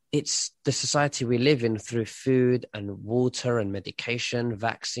it's the society we live in, through food and water and medication,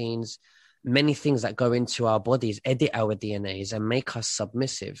 vaccines, many things that go into our bodies, edit our DNAs and make us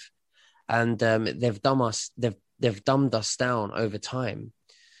submissive. And they've dumbed us down over time.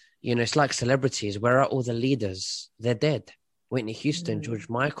 It's like celebrities. Where are all the leaders? They're dead. Whitney Houston, George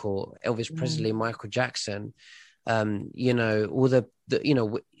Michael, Elvis Presley, Michael Jackson, all the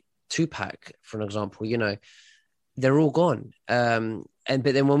Tupac, for an example, they're all gone. But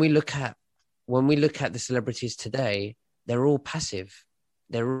then when we look at the celebrities today, they're all passive.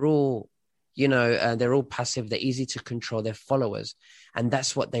 They're all, they're all passive. They're easy to control. They're followers. And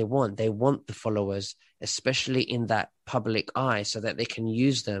that's what they want. They want the followers, especially in that public eye, so that they can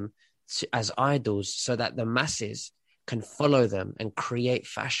use them as idols, so that the masses can follow them and create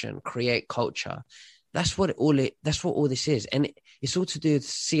fashion, create culture. That's what all this is. And it's all to do with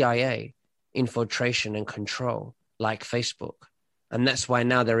CIA infiltration and control, like Facebook. And that's why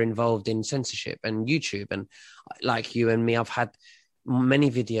now they're involved in censorship and YouTube. And like you and me, I've had many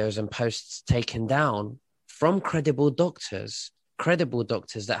videos and posts taken down from credible doctors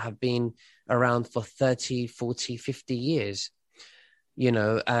that have been around for 30, 40, 50 years,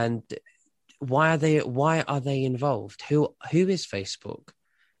 and why are they involved? Who is Facebook?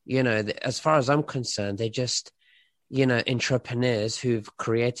 As far as I'm concerned, they're just, entrepreneurs who've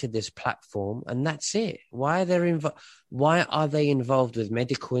created this platform, and that's it. Why are they involved with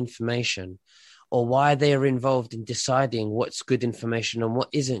medical information, or why they are involved in deciding what's good information and what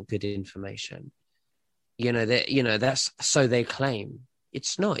isn't good information? That's so they claim.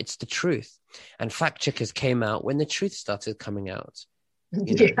 It's not, it's the truth. And fact checkers came out when the truth started coming out.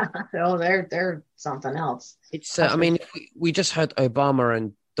 Yeah. Oh, they're something else. It's, we just heard Obama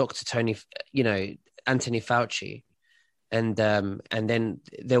and Dr. Tony, Anthony Fauci, and then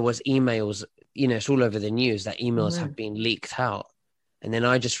there was emails, it's all over the news that emails have been leaked out. And then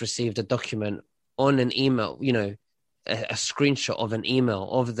I just received a document on an email, a screenshot of an email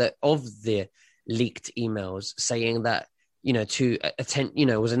of the leaked emails saying that, to attend,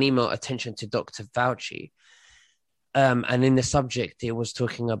 it was an email attention to Dr. Fauci. And in the subject, it was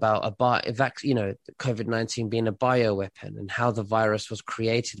talking about COVID-19 being a bioweapon and how the virus was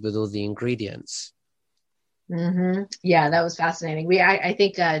created with all the ingredients. Mm-hmm. Yeah, that was fascinating. I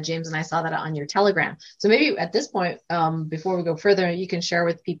think James and I saw that on your Telegram. So maybe at this point, before we go further, you can share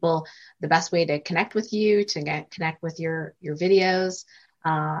with people the best way to connect with you, to connect with your videos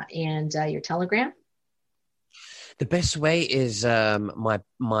and your Telegram. The best way is my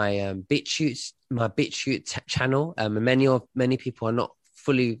BitChute channel. Many people are not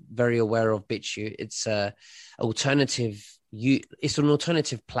very aware of BitChute. It's an alternative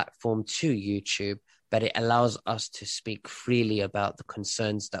platform to YouTube, but it allows us to speak freely about the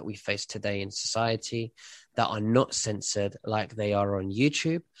concerns that we face today in society that are not censored like they are on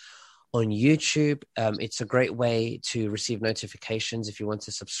YouTube. On YouTube, it's a great way to receive notifications if you want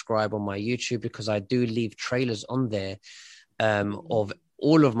to subscribe on my YouTube, because I do leave trailers on there of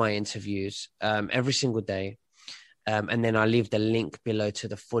all of my interviews every single day. And then I leave the link below to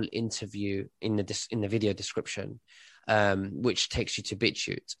the full interview in the video description, which takes you to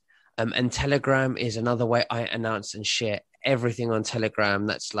BitChute. And Telegram is another way I announce and share everything on Telegram.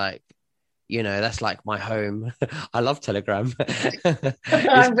 That's like my home. I love Telegram.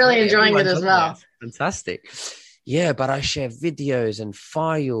 I'm really enjoying it as well. Fantastic. Yeah, but I share videos and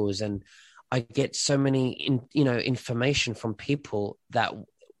files, and I get so many, information from people that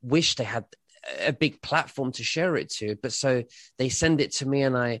wish they had a big platform to share it to, but so they send it to me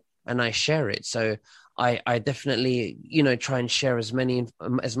and I share it. So I definitely, try and share as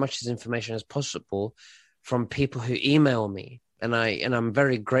much information as possible from people who email me, and I'm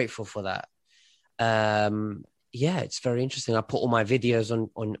very grateful for that. It's very interesting. I put all my videos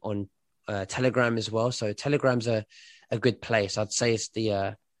on Telegram as well. So Telegram's a good place. I'd say it's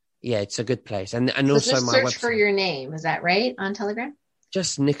it's a good place. And so also just my search website. for your name. Is that right on Telegram?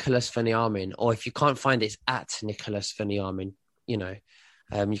 Just Nicholas Veniamin, or if you can't find it, it's at Nicholas Veniamin. You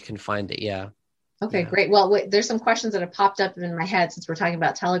can find it. Yeah. Okay, great. Well, there's some questions that have popped up in my head since we're talking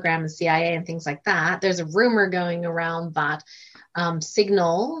about Telegram and CIA and things like that. There's a rumor going around that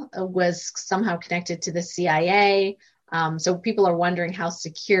Signal was somehow connected to the CIA. So people are wondering how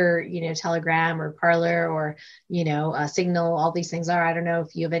secure, Telegram or Parler or, Signal, all these things are. I don't know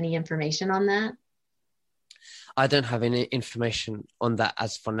if you have any information on that. I don't have any information on that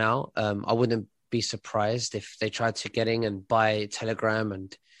as for now. I wouldn't be surprised if they tried to get in and buy Telegram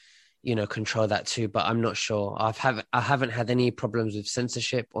and, control that too, but I'm not sure. I haven't had any problems with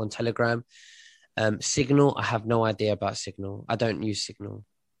censorship on Telegram. Signal, I have no idea about Signal. I don't use Signal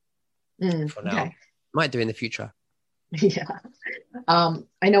for now. Okay. Might do in the future. Yeah.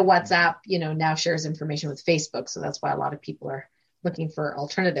 I know WhatsApp, now shares information with Facebook. So that's why a lot of people are looking for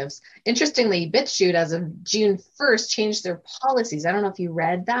alternatives. Interestingly, BitChute as of June 1st changed their policies. I don't know if you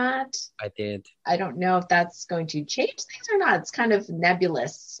read that. I did. I don't know if that's going to change things or not. It's kind of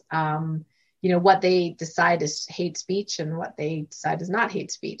nebulous. What they decide is hate speech and what they decide is not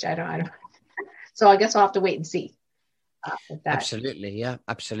hate speech. I don't. So I guess we'll have to wait and see. Absolutely. Yeah,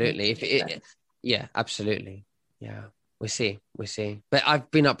 absolutely. Absolutely. Yeah, we see. But I've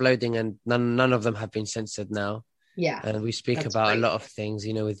been uploading and none of them have been censored now. Yeah. And we speak about great. A lot of things,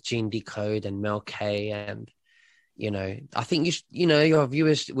 with Gene Decode and Mel K, and, I think your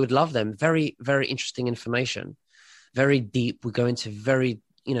viewers would love them. Very, very interesting information. Very deep. We go into very,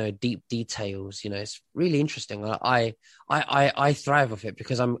 deep details. It's really interesting. I thrive with it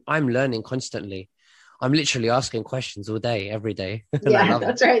because I'm learning constantly. I'm literally asking questions all day, every day. Yeah,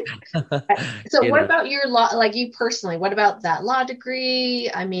 that's right. So what about your law, like you personally, what about that law degree?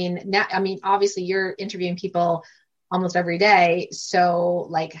 Obviously you're interviewing people almost every day. So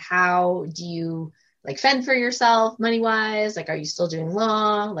like, how do you fend for yourself money-wise? Like, are you still doing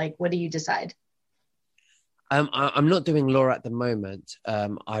law? Like, what do you decide? I'm not doing law at the moment.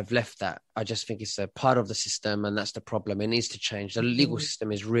 I've left that. I just think it's a part of the system, and that's the problem. It needs to change. The legal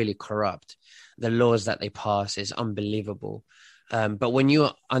system is really corrupt. The laws that they pass is unbelievable. But when you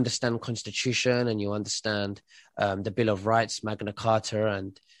understand Constitution and you understand the Bill of Rights, Magna Carta,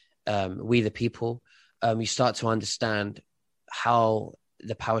 and We the People, you start to understand how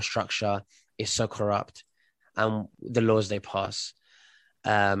the power structure is so corrupt and the laws they pass.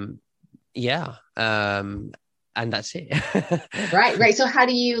 And that's it. Right. So how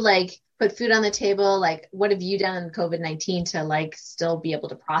do you put food on the table? Like, what have you done in COVID-19 to still be able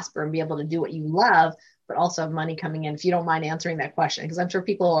to prosper and be able to do what you love, but also have money coming in? If you don't mind answering that question, because I'm sure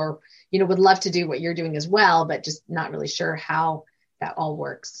people are, would love to do what you're doing as well, but just not really sure how that all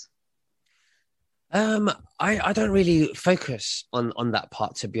works. I don't really focus on that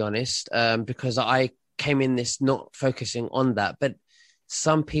part, to be honest, because I came in this not focusing on that. But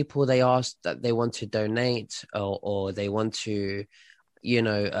some people, they ask that they want to donate, or they want to,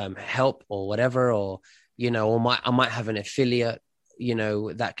 help or whatever, or, or I might have an affiliate,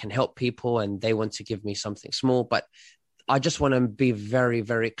 that can help people, and they want to give me something small. But I just want to be very,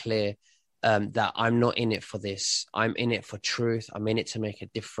 very clear, that I'm not in it for this. I'm in it for truth. I'm in it to make a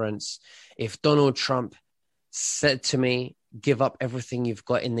difference. If Donald Trump said to me, give up everything you've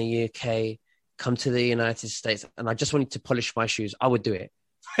got in the UK, come to the United States, and I just wanted to polish my shoes, I would do it.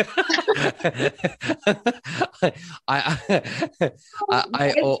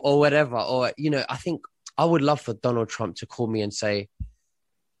 or whatever. Or, I think I would love for Donald Trump to call me and say,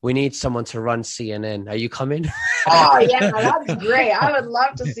 we need someone to run CNN. Are you coming? Oh yeah, that's great. I would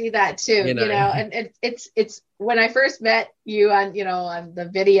love to see that too. And it's when I first met you on the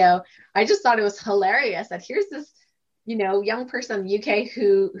video, I just thought it was hilarious that here's this, young person in the UK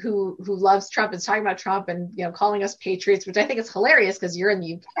who loves Trump, is talking about Trump and calling us patriots, which I think is hilarious because you're in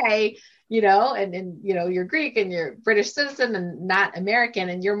the UK, and you're Greek and you're British citizen and not American,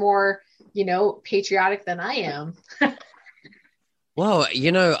 and you're more patriotic than I am. Well,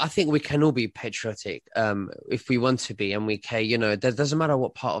 I think we can all be patriotic, if we want to be, and we care. It doesn't matter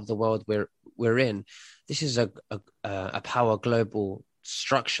what part of the world we're in. This is a power global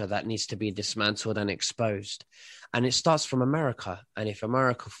structure that needs to be dismantled and exposed, and it starts from America. And if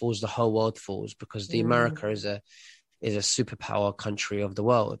America falls, the whole world falls, because America is a superpower country of the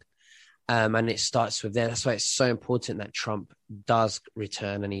world, and it starts with there. That's why it's so important that Trump does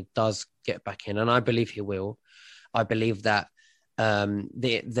return and he does get back in, and I believe he will. I believe that.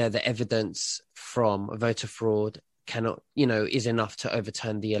 The evidence from voter fraud cannot, is enough to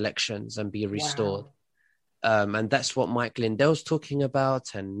overturn the elections and be restored. Wow. And that's what Mike Lindell's talking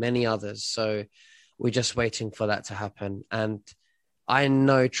about, and many others. So we're just waiting for that to happen. And I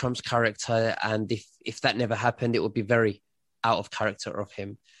know Trump's character, and if that never happened, it would be very out of character of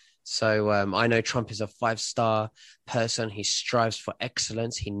him. So I know Trump is a 5-star person. He strives for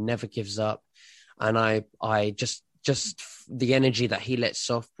excellence. He never gives up. And I just the energy that he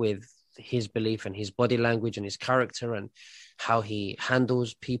lets off with his belief and his body language and his character and how he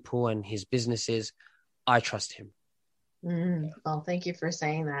handles people and his businesses, I trust him. Well, thank you for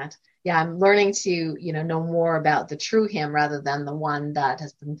saying that. Yeah, I'm learning to, know more about the true him rather than the one that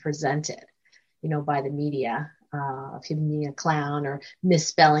has been presented, by the media, of him being a clown or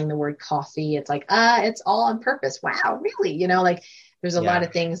misspelling the word coffee. It's like, it's all on purpose. Wow, really? There's a lot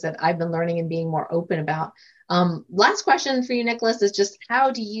of things that I've been learning and being more open about. Last question for you, Nicholas, is just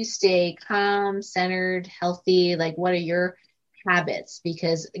how do you stay calm, centered, healthy? What are your habits?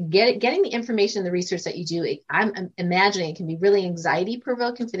 Because getting the information, the research that you do, I'm imagining it can be really anxiety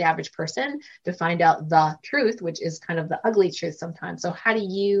provoking for the average person to find out the truth, which is kind of the ugly truth sometimes. So how do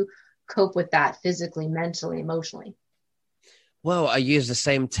you cope with that physically, mentally, emotionally? Well, I use the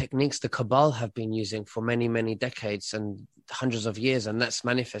same techniques the Cabal have been using for many, many decades and hundreds of years, and that's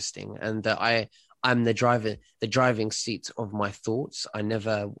manifesting. And I'm the driving seat of my thoughts. I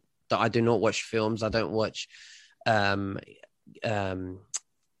do not watch films. I don't watch, I don't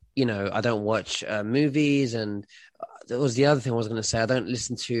watch movies. And that was the other thing I was going to say. I don't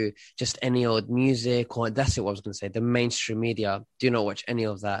listen to just any old music, or that's what I was going to say. The mainstream media, do not watch any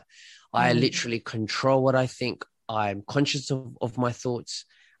of that. I literally control what I think. I'm conscious of my thoughts,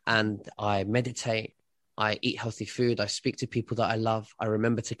 and I meditate. I eat healthy food. I speak to people that I love. I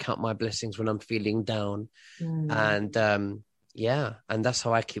remember to count my blessings when I'm feeling down. And and that's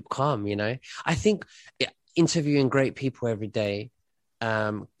how I keep calm. I think interviewing great people every day,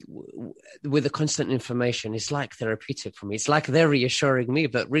 with the constant information, it's like therapeutic for me. It's like they're reassuring me,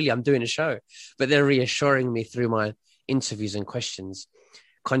 but really I'm doing a show, but they're reassuring me through my interviews and questions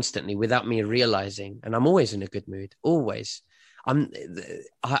constantly without me realizing. And I'm always in a good mood, always.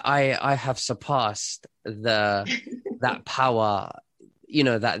 I have surpassed that power,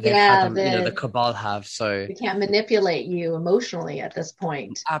 that they've had, the Cabal have. So we can't manipulate you emotionally at this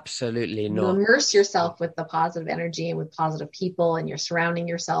point. Absolutely not. You immerse yourself with the positive energy and with positive people, and you're surrounding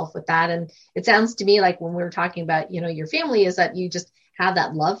yourself with that. And it sounds to me like when we were talking about, your family, is that you just have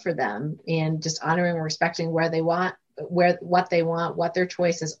that love for them and just honoring and respecting what they want, what their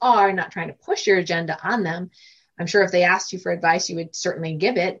choices are, not trying to push your agenda on them. I'm sure if they asked you for advice, you would certainly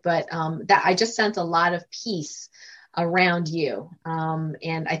give it, but that I just sense a lot of peace around you.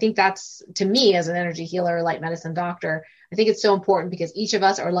 And I think that's, to me, as an energy healer, light medicine doctor, I think it's so important because each of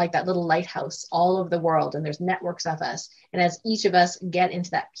us are like that little lighthouse all over the world, and there's networks of us. And as each of us get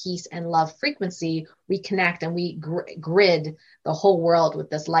into that peace and love frequency, we connect and we grid the whole world with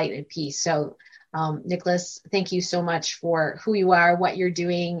this light and peace. So Nicholas, thank you so much for who you are, what you're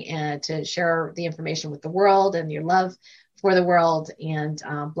doing, and to share the information with the world and your love for the world. And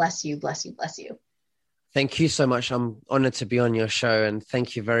bless you, bless you, bless you. Thank you so much. I'm honored to be on your show, and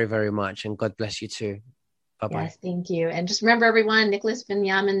thank you very, very much. And God bless you too. Bye-bye. Yes, thank you. And just remember, everyone,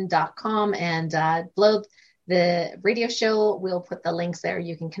 nicholasveniamin.com, and below the radio show, we'll put the links there.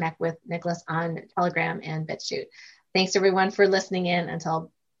 You can connect with Nicholas on Telegram and BitChute. Thanks, everyone, for listening in.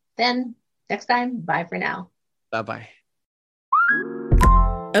 Until then, next time, bye for now. Bye-bye.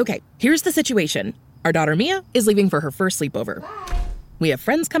 Okay, here's the situation. Our daughter Mia is leaving for her first sleepover. We have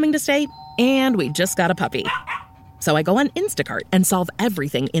friends coming to stay, and we just got a puppy. So I go on Instacart and solve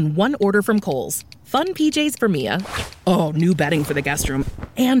everything in one order from Kohl's. Fun PJs for Mia. Oh, new bedding for the guest room.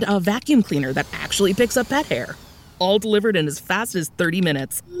 And a vacuum cleaner that actually picks up pet hair. All delivered in as fast as 30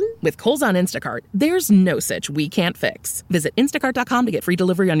 minutes. With Kohl's on Instacart, there's no such we can't fix. Visit instacart.com to get free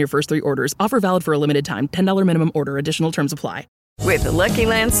delivery on your first 3 orders. Offer valid for a limited time. $10 minimum order. Additional terms apply. With the Lucky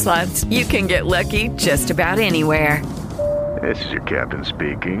Land Slots, you can get lucky just about anywhere. This is your captain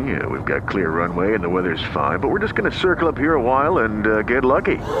speaking. We've got clear runway and the weather's fine, but we're just going to circle up here a while and get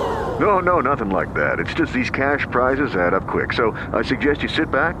lucky. No, nothing like that. It's just these cash prizes add up quick. So I suggest you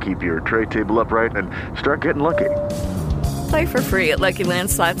sit back, keep your tray table upright, and start getting lucky. Play for free at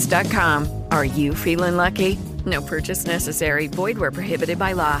LuckyLandSlots.com. Are you feeling lucky? No purchase necessary. Void where prohibited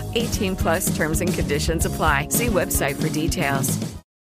by law. 18+ terms and conditions apply. See website for details.